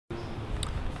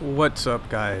What's up,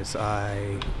 guys?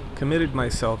 I committed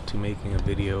myself to making a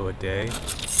video a day,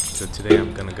 so today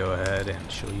I'm gonna go ahead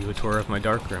and show you a tour of my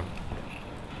darkroom.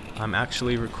 I'm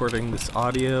actually recording this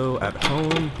audio at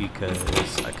home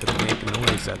because I couldn't make a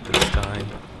noise at this time,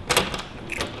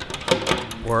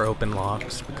 or open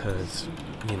locks because,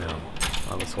 you know,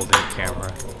 I was holding a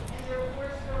camera.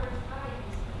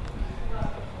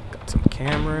 Got some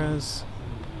cameras,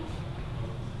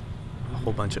 a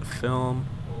whole bunch of film.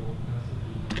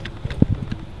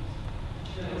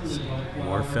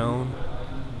 More film,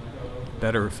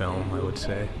 better film, I would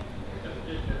say.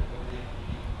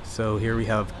 So here we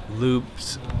have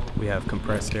loops, we have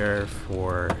compressed air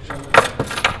for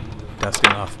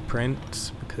dusting off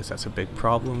prints, because that's a big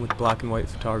problem with black and white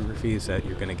photography, is that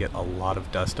you're going to get a lot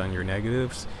of dust on your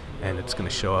negatives and it's going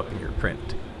to show up in your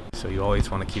print. So you always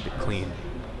want to keep it clean.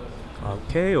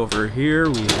 Okay, over here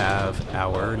we have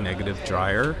our negative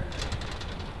dryer.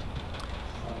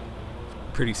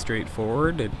 Pretty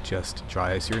straightforward, it just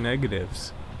dries your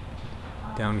negatives.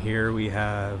 Down here we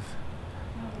have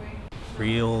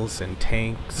reels and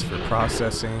tanks for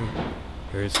processing.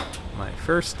 Here's my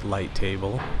first light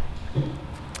table.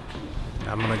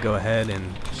 I'm gonna go ahead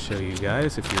and show you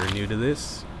guys, if you're new to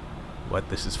this, what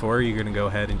this is for. You're gonna go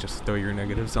ahead and just throw your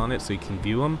negatives on it so you can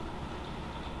view them.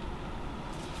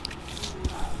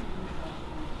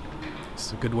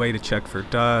 It's a good way to check for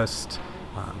dust.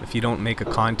 If you don't make a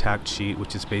contact sheet,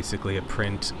 which is basically a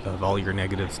print of all your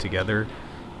negatives together,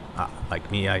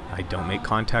 like me, I don't make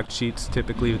contact sheets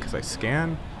typically because I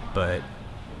scan, but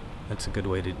that's a good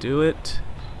way to do it.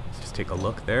 Let's just take a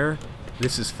look there.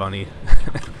 This is funny.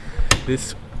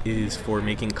 This is for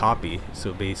making copy.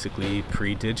 So basically,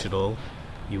 pre-digital,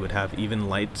 you would have even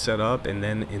light set up, and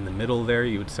then in the middle there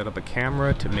you would set up a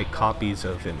camera to make copies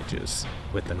of images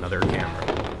with another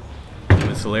camera. It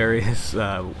was hilarious.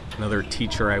 Another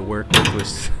teacher I worked with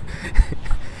was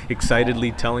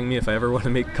excitedly telling me if I ever want to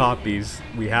make copies,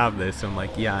 we have this. I'm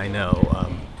like, yeah, I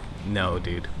know. No,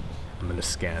 dude, I'm gonna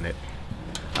scan it.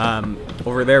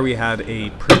 Over there we had a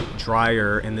print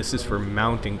dryer, and this is for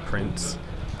mounting prints.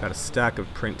 Got a stack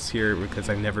of prints here because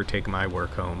I never take my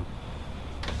work home.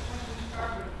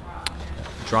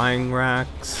 Drying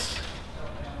racks.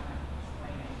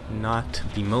 Not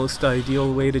the most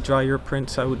ideal way to dry your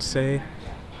prints, I would say.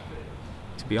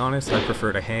 To be honest, I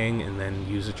prefer to hang and then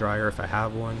use a dryer if I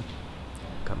have one.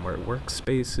 Got more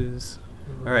workspaces.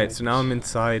 Alright, so now I'm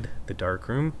inside the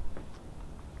darkroom.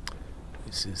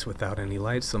 This is without any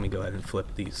lights. Let me go ahead and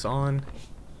flip these on.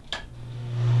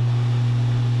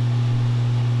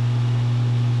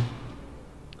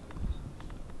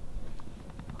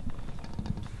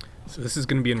 So this is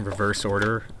going to be in reverse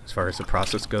order as far as the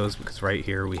process goes, because right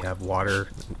here we have water,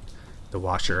 the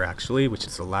washer actually, which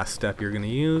is the last step you're going to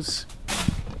use.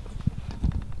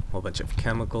 A whole bunch of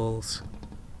chemicals.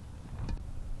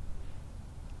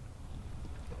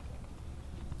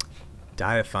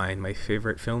 Diafine, my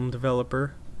favorite film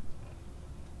developer.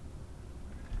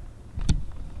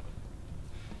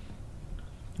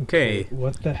 Okay.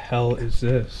 What the hell is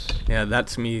this? Yeah,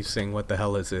 that's me saying what the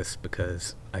hell is this,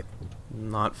 because I'm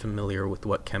not familiar with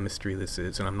what chemistry this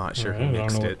is, and I'm not sure who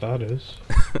mixed it. I don't know what that is.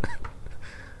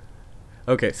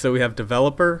 Okay, so we have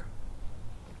developer,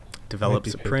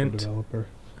 develops a print, developer.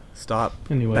 stop,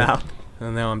 Anyway. bap,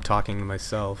 and now I'm talking to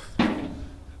myself.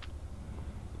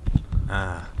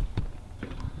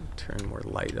 Turn more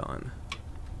light on.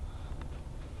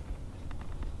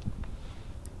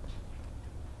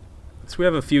 So we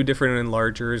have a few different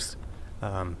enlargers.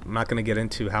 I'm not going to get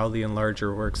into how the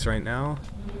enlarger works right now.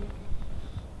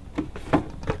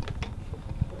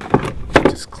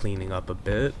 Just cleaning up a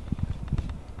bit.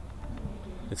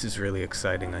 This is really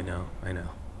exciting, I know.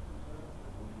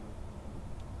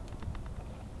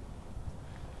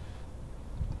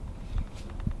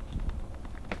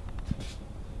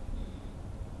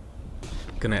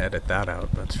 Gonna edit that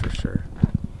out, that's for sure.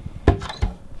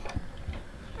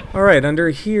 Alright, under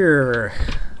here,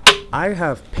 I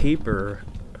have paper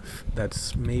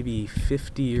that's maybe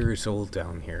 50 years old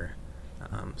down here.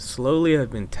 Slowly I've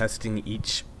been testing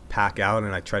each pack out,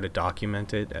 and I try to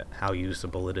document it, how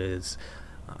usable it is,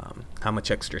 how much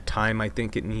extra time I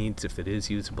think it needs, if it is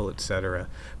usable, etc.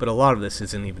 But a lot of this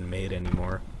isn't even made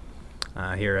anymore.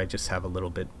 Here I just have a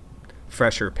little bit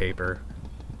fresher paper.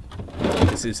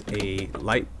 This is a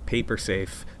light paper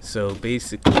safe, so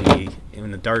basically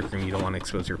in the darkroom you don't want to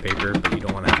expose your paper, but you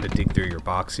don't want to have to dig through your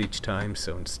box each time,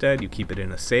 so instead you keep it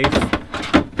in a safe,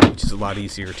 which is a lot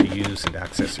easier to use and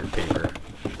access your paper.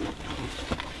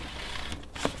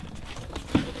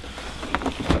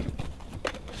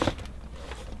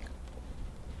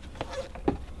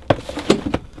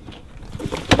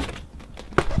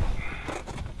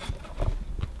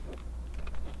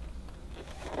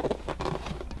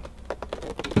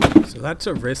 So that's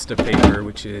Arista paper,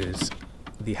 which is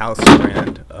the house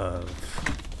brand of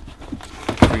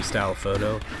freestyle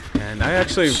photo, and I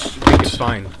actually think it's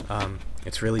fine.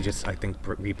 It's really just, I think,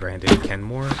 rebranded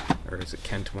Kenmore, or is it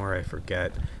Kentmore? I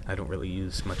forget. I don't really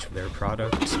use much of their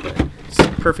products, but it's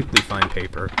perfectly fine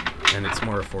paper, and it's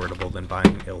more affordable than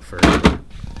buying Ilford or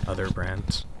other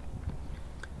brands.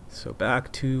 So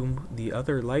back to the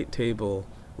other light table,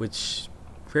 which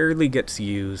rarely gets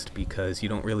used because you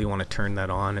don't really want to turn that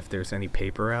on if there's any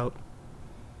paper out.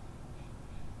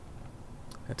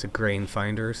 That's a grain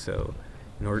finder, so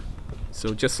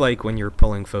just like when you're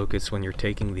pulling focus when you're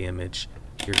taking the image,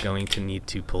 you're going to need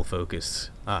to pull focus,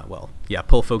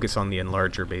 pull focus on the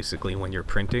enlarger basically when you're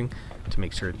printing to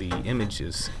make sure the image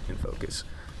is in focus.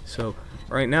 So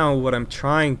right now what I'm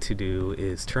trying to do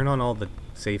is turn on all the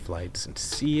safe lights and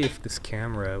see if this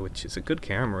camera, which is a good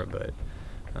camera, but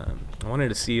I wanted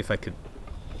to see if I could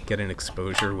get an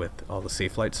exposure with all the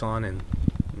safe lights on and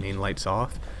main lights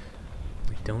off.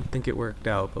 I don't think it worked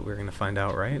out, but we're going to find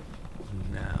out right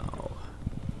now.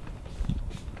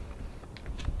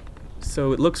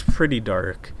 So it looks pretty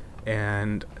dark,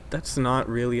 and that's not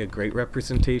really a great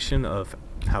representation of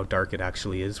how dark it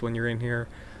actually is when you're in here,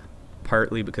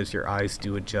 partly because your eyes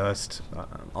do adjust.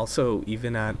 Also,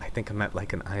 even at, I think I'm at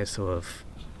like an ISO of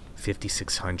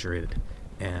 5600,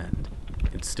 and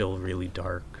it's still really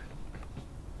dark.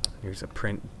 Here's a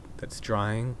print that's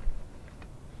drying.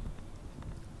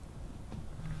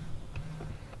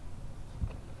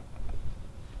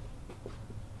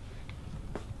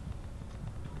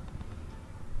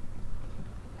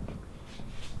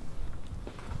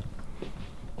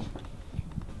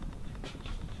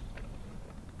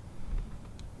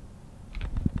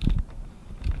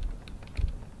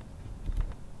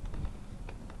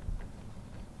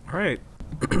 Alright.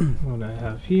 What I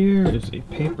have here is a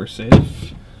paper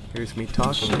safe. Here's me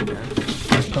talking again.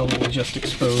 I probably just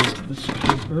exposed this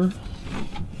paper.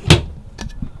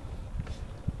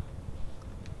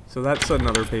 So that's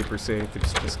another paper safe.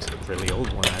 It's just a really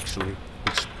old one actually.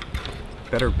 It's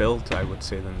better built, I would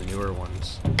say, than the newer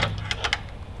ones.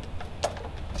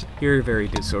 Here, very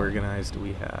disorganized,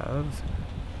 we have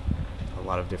a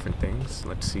lot of different things.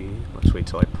 Let's see. Let's wait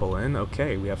till I pull in.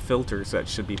 Okay, we have filters that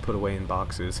should be put away in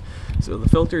boxes. So the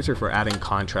filters are for adding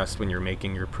contrast when you're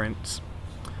making your prints.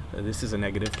 This is a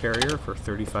negative carrier for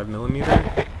 35mm.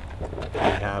 We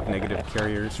have negative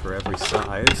carriers for every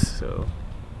size, so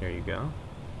here you go.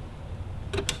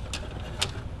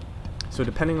 So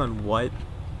depending on what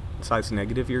size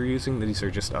negative you're using, these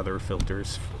are just other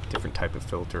filters, different type of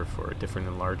filter for a different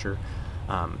enlarger.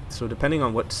 So depending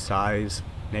on what size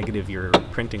negative you're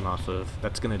printing off of,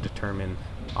 that's going to determine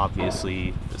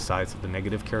obviously the size of the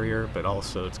negative carrier, but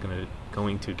also it's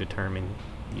going to determine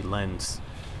the lens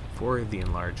for the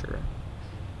enlarger.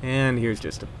 And here's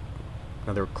just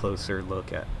another closer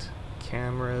look at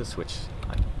cameras, which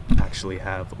I actually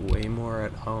have way more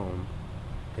at home.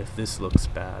 If this looks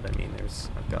bad, I mean,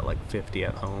 I've got like 50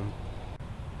 at home.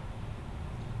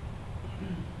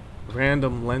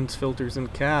 Random lens filters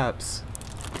and caps.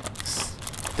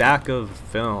 Stack of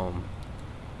film.